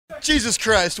Jesus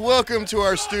Christ, welcome to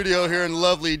our studio here in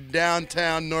lovely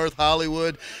downtown North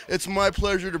Hollywood. It's my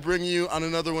pleasure to bring you on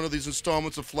another one of these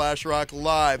installments of Flash Rock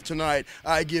Live. Tonight,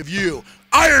 I give you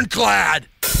Ironclad!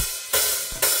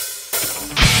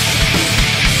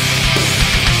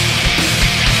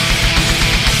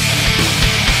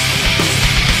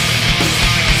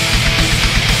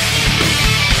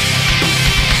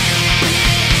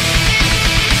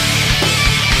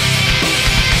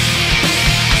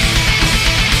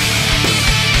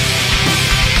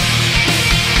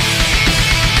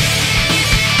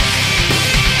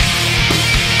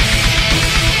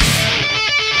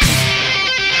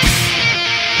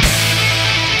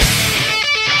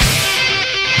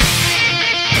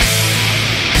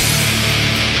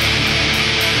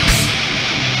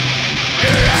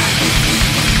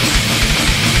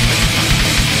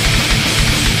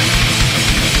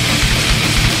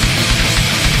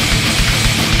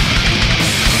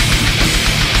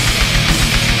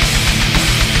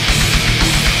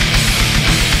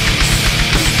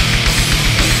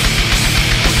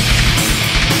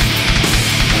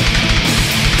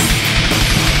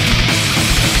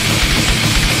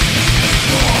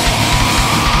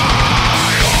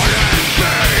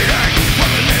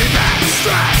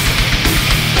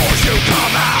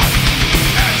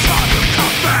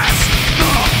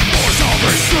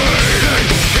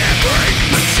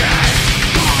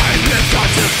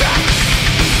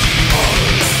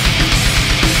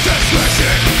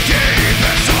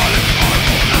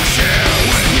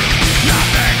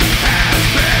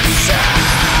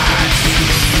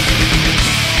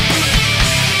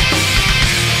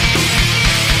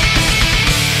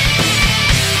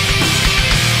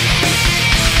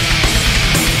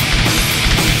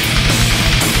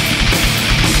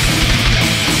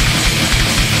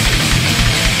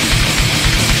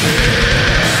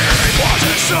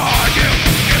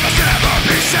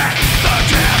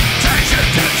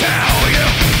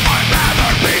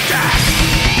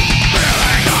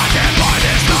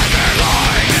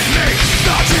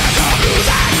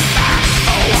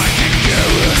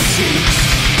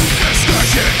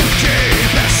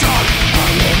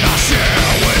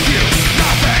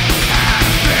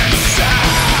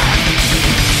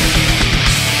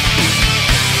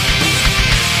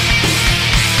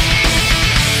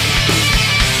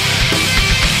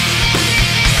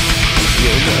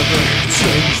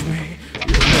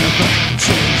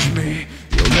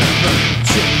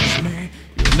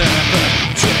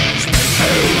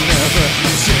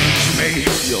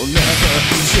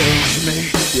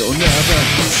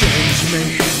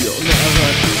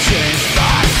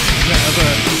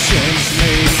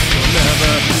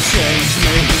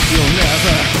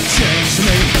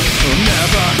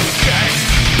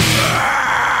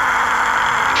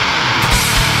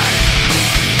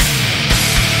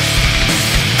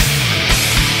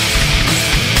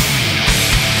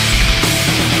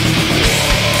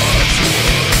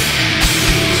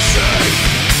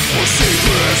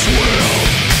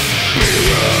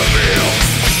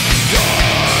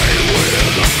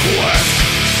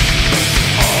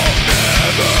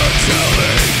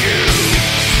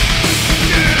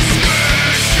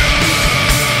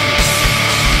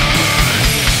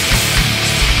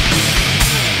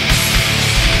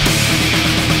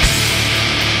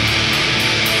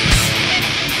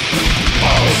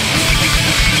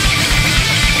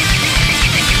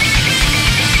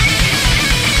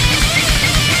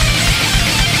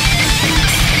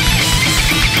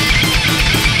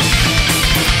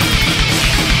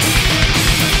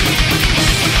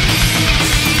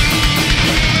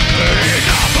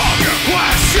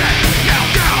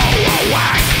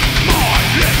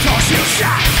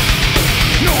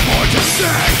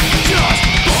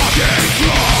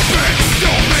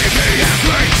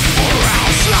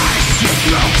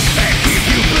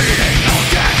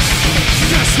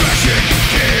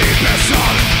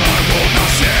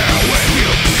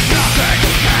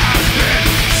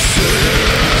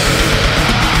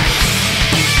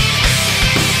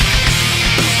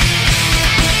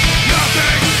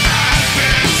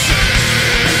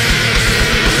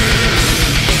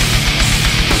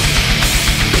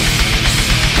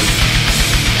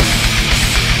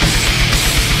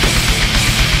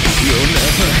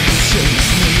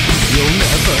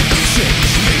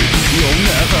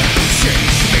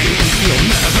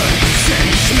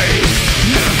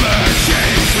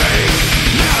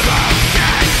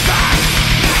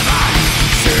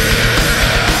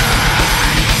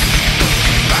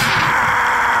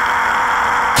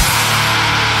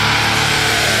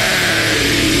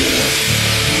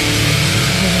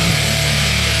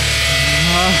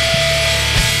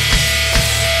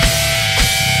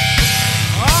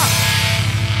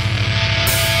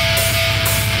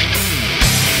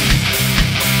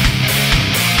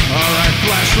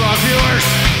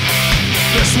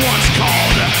 This one's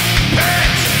called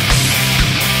Pit.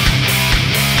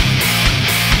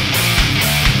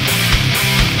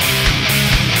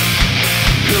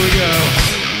 Here we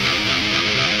go.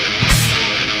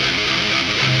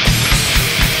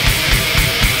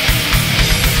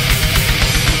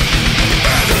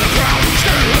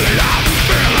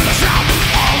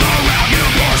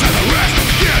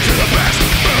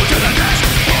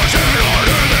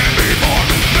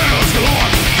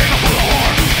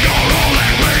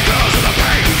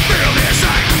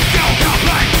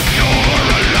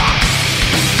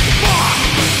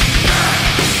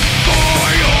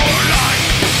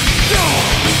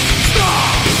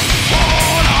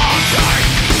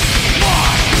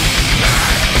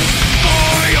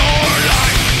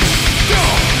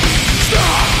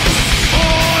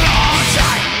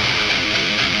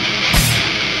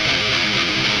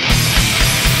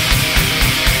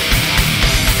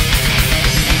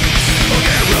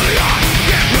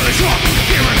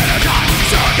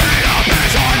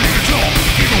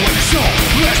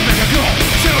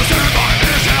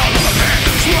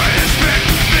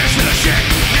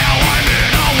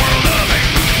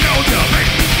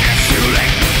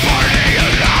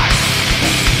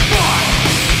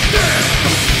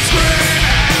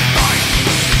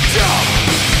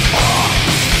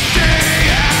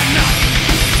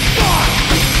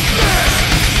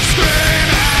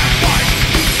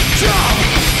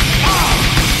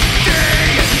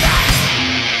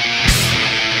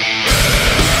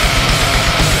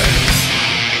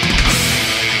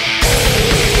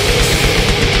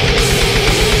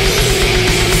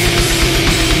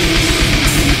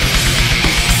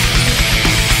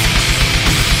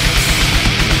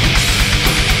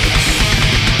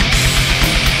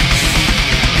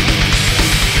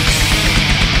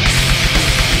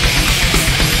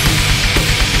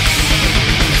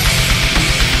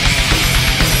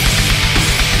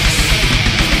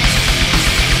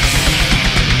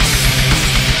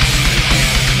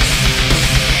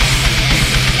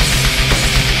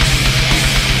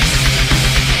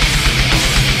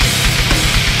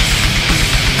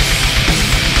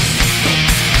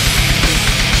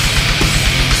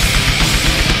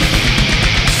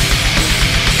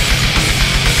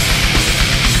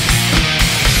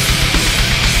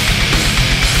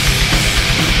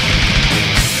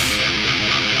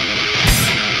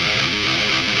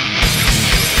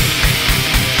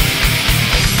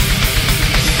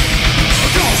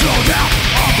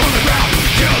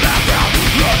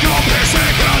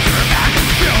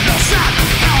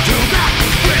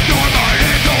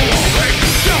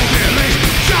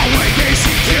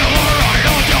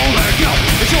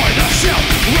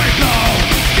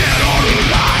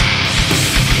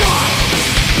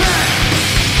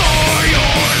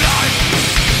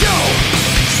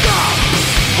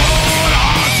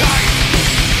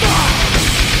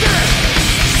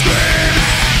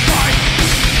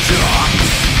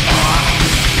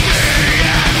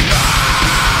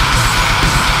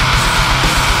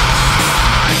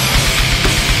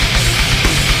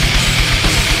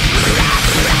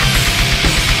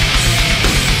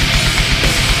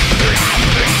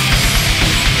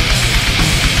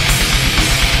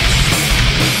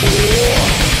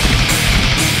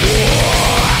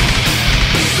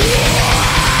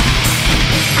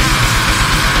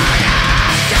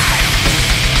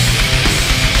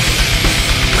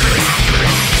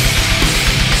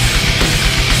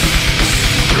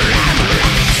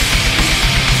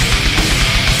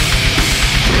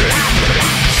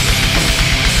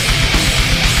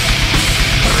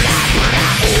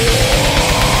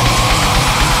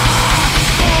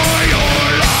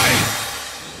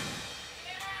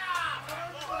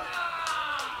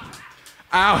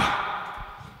 Ow.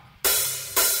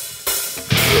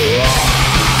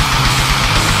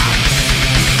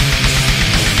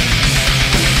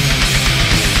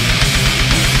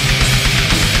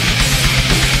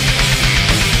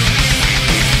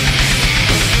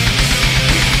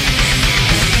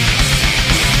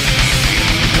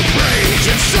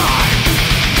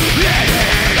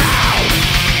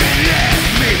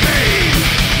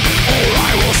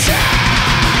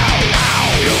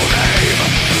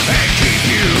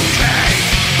 You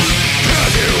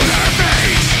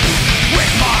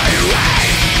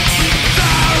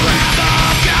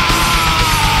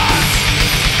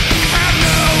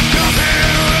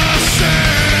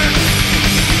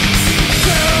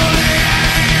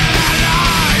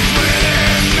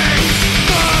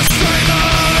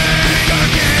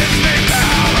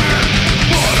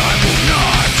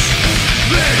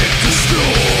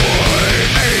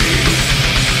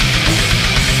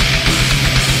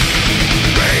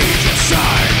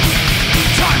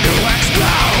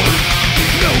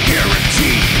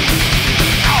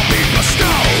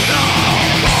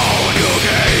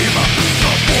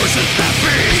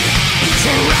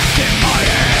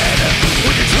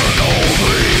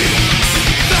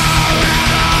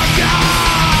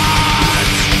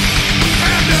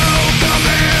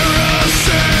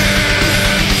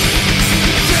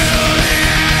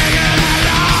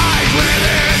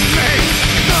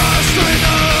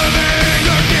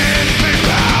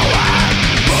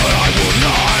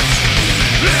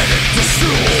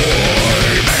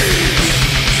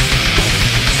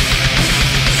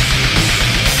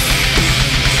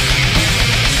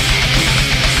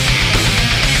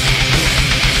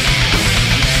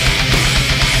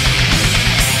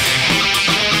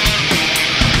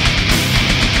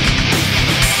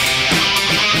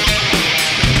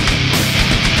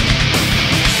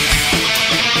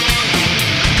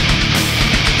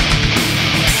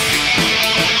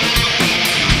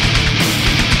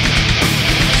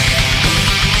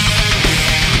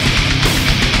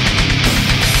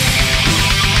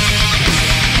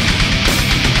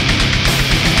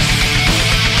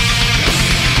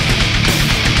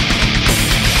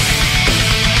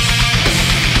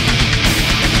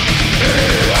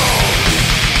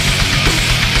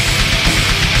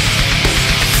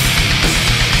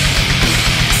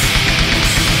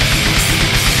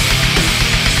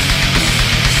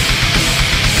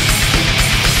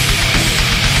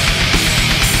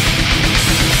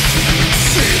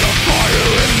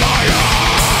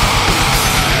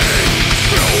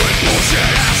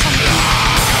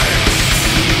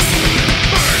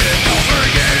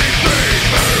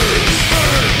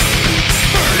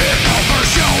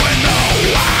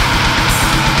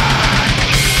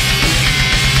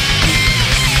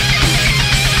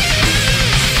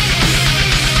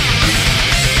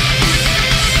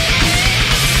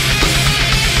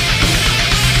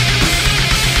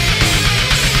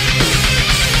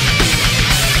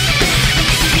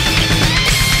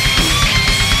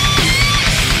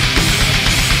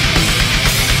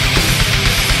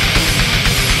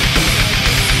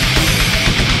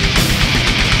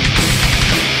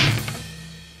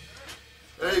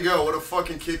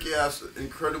fucking kick-ass,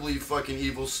 incredibly fucking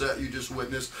evil set you just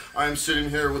witnessed. I am sitting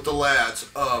here with the lads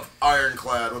of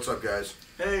Ironclad. What's up, guys?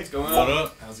 Hey, what's going What on?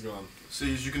 up? How's it going?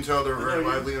 See, as you can tell, they're a very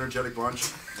lively, energetic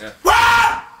bunch. Yeah.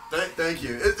 Thank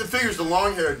you. It figures the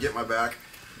long hair would get my back.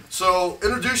 So,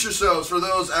 introduce yourselves for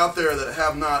those out there that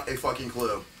have not a fucking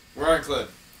clue. We're Ironclad.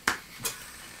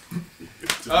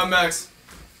 I'm Max.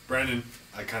 Brandon,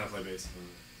 I kind of play bass.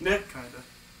 Nick, kinda.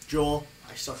 Joel,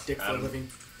 I suck dick for a Adam. living.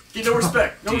 Get no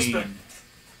respect. No Dean. respect.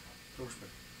 No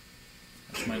respect.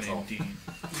 That's my name, Dean.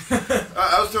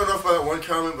 I was thrown off by that one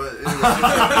comment, but anyway,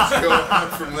 let's go on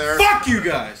from there. Fuck you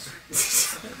guys!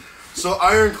 So,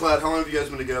 Ironclad, how long have you guys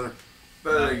been together?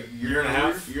 About a year and a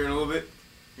half. Year and a little bit.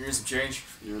 Year and some change.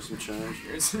 Year and some change.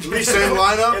 Year and some Same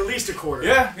lineup? At least a quarter.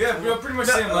 Yeah, we're pretty much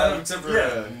the same lineup except for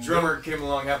Yeah. drummer came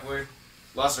along halfway.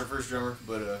 Lost our first drummer,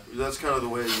 but That's kind of the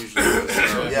way it usually is.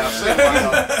 So, yeah, same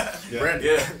lineup. Brandon.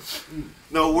 yeah.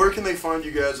 No, where can they find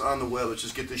you guys on the web? Let's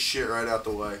just get this shit right out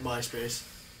the way. MySpace.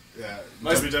 Yeah.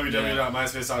 MySpace.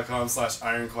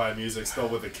 www.myspace.com/ironcladmusic,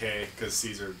 spelled with a K, because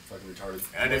C's are fucking retarded.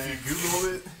 And if you Google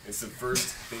it, it's the first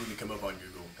thing to come up on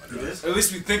Google. It is? At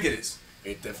least we think it is.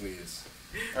 It definitely is.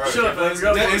 All right, Shut up, man. is, We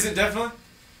got it, one. is it definitely?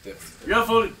 Definitely. You got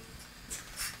voted.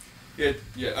 Yeah.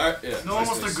 All right. Yeah. No one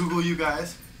wants to MySpace. Google you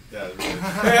guys. Yeah.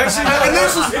 Hey, actually, And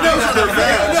this is their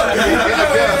fans.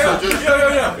 Yeah, so just-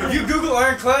 Yo. If you Google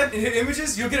Ironclad and hit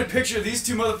images, you'll get a picture of these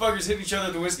two motherfuckers hitting each other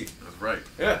at the whiskey. That's right.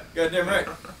 Yeah, goddamn right.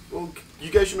 Well, you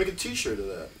guys should make a T-shirt of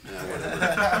that.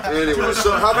 Anyway,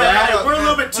 so how Yeah, about? we're a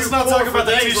little bit too Let's not poor talk about for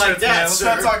the things t-shirts, like that, man. Let's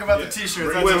not sir. talk about Yeah. the t-shirts.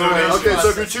 Wait, That's Wait. a donation. Okay, so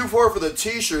if you're too poor for the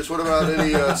T-shirts, what about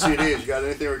any CDs? You got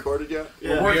anything recorded yet?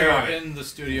 Yeah. Working We on are it. in the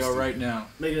studio right now.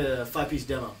 Make it a 5-piece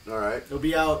demo. All right. It'll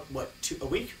be out, what, a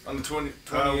week? On the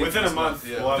 28th Within a this month,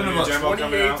 Yeah. we'll have Within a a new month. demo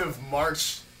coming 28th out. of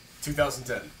March,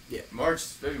 2010. March,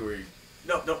 February.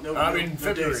 No. I mean, no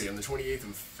February, dates. on the 28th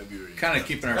of February. Kind of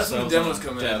keeping That's when ourselves the on demo's a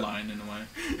coming out. deadline in a way.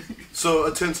 So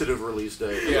a tentative release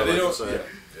date. Yeah, they I'd like don't. to say. Yeah.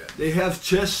 They have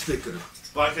chest stickers.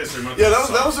 Black History Month. Yeah,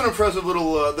 that was an impressive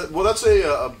little. Well, that's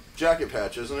a jacket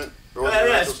patch, isn't it? Or was it an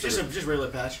Yeah, actual it's just sticker? a regular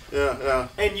patch. Yeah.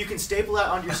 And you can staple that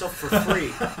onto yourself for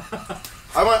free.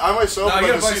 I myself No, like you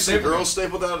gotta to buy see some staple girls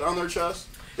staple that on their chest.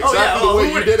 Oh, Exactly yeah, the well, way who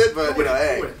you wouldn't? did it, but you know,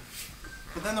 hey,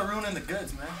 But then they're ruining the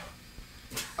goods, man.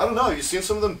 I don't know. You seen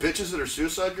some of them bitches that are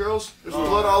suicide girls? There's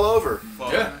blood all over.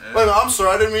 Yeah. Wait, I'm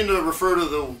sorry. I didn't mean to refer to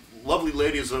the lovely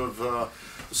ladies of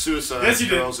suicide Yes, you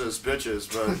did. girls as bitches,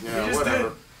 but yeah, just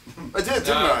whatever. I did,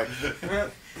 didn't I?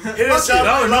 It is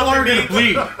No, no longer gonna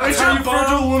bleed. Are you trying to refer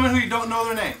to a woman who you don't know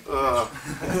their name?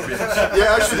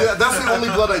 Yeah, actually, that's the only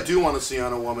blood I do want to see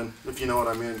on a woman, if you know what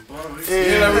I mean.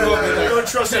 Yeah, we're going there. Don't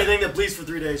trust anything that bleeds for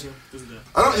 3 days. Here.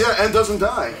 I don't. Yeah, and doesn't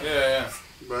die. Yeah.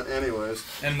 But anyways,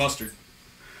 And mustard.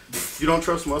 you don't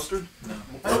trust mustard?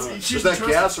 Is that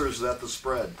gas or is that the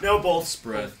spread? No, both.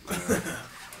 Spread.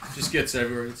 Just gets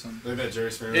everywhere. It's on. Look at that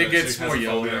Jerry Springer. It gets Chick has more a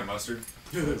phobia yellow. of mustard.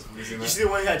 You see the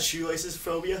one who had shoelaces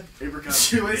phobia? Apricot.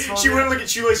 Shoelace She wouldn't look at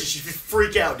shoelaces, she'd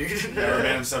freak out, dude. Every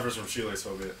man suffers from shoelace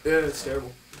phobia. Yeah, it's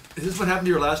terrible. Is this what happened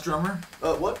to your last drummer?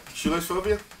 What? Shoelace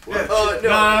phobia? No.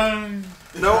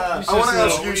 No, I want to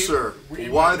ask you, we- sir, we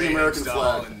why the made American him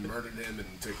flag? and murdered him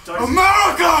and took.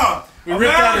 America! We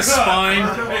ripped out his spine.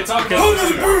 Hey, talk Home about of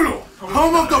the brutal!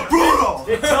 Home of the brutal!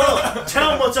 Yeah,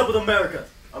 tell him what's up with America.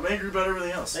 I'm angry about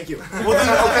everything else. Thank you. Well, then,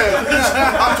 okay,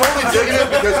 I'm totally digging it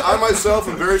because I myself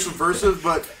am very subversive,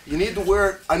 but you need to wear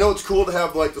it. I know it's cool to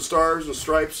have like the stars and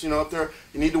stripes, up there.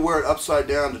 You need to wear it upside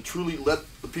down to truly let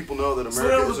the people know that Slow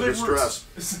down America with is the in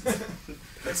big distress.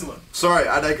 Excellent. Sorry,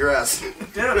 I digress.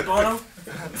 Damn it, Bono. No,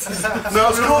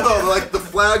 it's cool though. Like the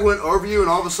flag went over you, and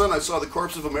all of a sudden I saw the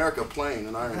corpse of America playing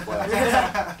an Ironclad.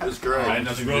 It was I great. had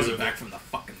nothing to Rose do it with back it. from the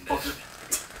fucking dead.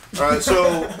 All right,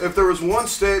 so if there was one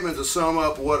statement to sum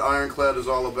up what Ironclad is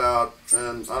all about,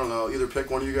 and I don't know, either pick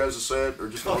one of you guys to say it, or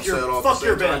just don't Fuck say it all your, at the fuck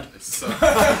your same time. band.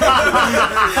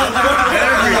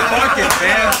 Every fucking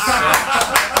band.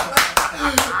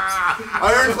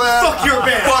 Ironclad. Fuck your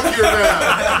band. Fuck your band. I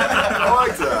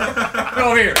like that.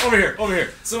 Over here.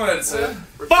 Someone had to say it.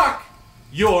 Fuck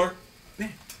your. The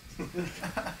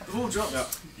whole jump. You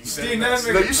said Steve, that. that's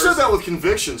No, you said that with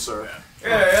conviction, sir.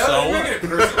 Yeah, So make it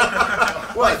personal.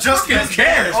 What? Just Who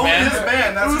cares, Only man? his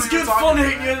band. That's It was what you were good talking fun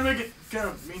about. hate. You had to make it kind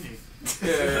of mean hate.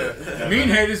 Yeah. Mean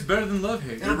hate is better than love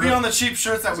hate. It'll be on the cheap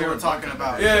shirts that we were talking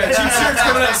about. Yeah, cheap shirts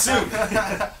coming out soon.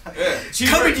 Yeah, cheap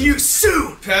Coming to you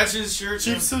soon. patches, shirts.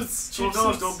 Cheap suits.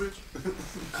 $12, don't bitch.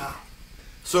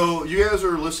 So you guys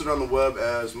are listed on the web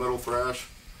as metal thrash.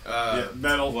 Yeah,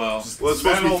 metal. Well, Well, it's supposed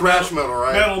to be thrash metal,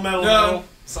 right? Metal. No,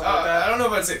 Something like that. I don't know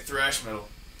if I'd say thrash metal,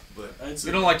 but I'd say-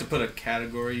 we don't like to put a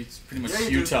category. It's pretty much Yeah, you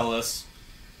you do. tell us.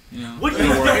 You know. What do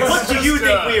you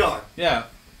think we are? Yeah.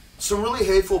 Some really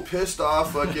hateful, pissed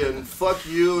off, fucking fuck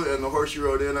you and the horse you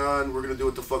rode in on. We're gonna do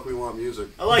what the fuck we want music.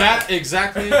 I like That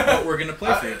exactly what we're gonna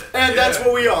play for you. And that's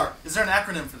what we are. Is there an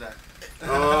acronym for that? It's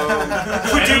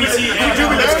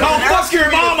called Fuck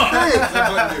Your Mama!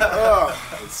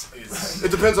 It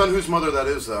depends on whose mother that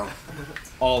is, though.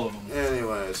 All of them.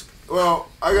 Anyways, well,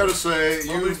 I gotta say,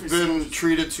 you've been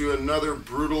treated to another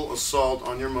brutal assault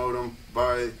on your modem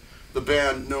by the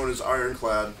band known as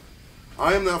Ironclad.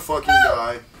 I am that fucking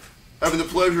guy, having the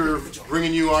pleasure of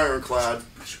bringing you Ironclad.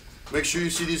 Make sure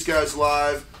you see these guys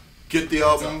live, get the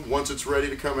album once it's ready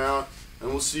to come out,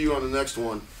 and we'll see you on the next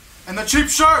one. And the cheap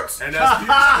shirts! And as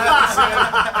Peter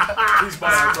said, please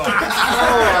buy our product.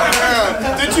 Oh,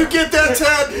 man. Did you get that,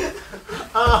 Ted?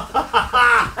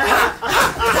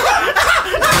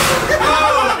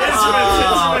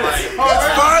 It's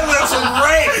violence and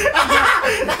rape!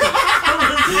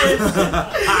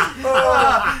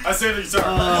 I say the guitar.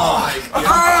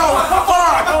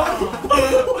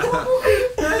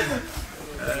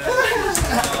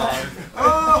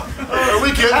 Are we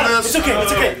getting this? It's okay,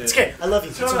 it's okay, it's okay. I love you.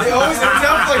 It's okay. It always ends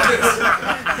up like this.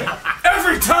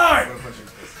 Every time!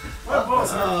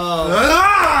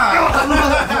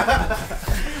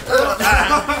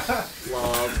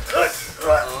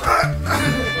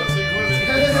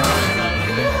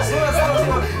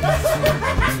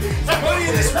 Money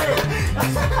in this room!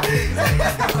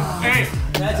 Hey!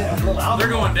 They're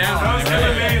going down. It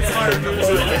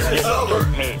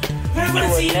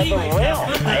was never real.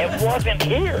 It wasn't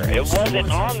here. It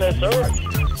wasn't on this earth.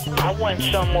 I went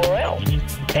somewhere else.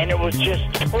 And it was just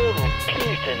total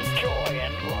peace and joy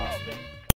and love.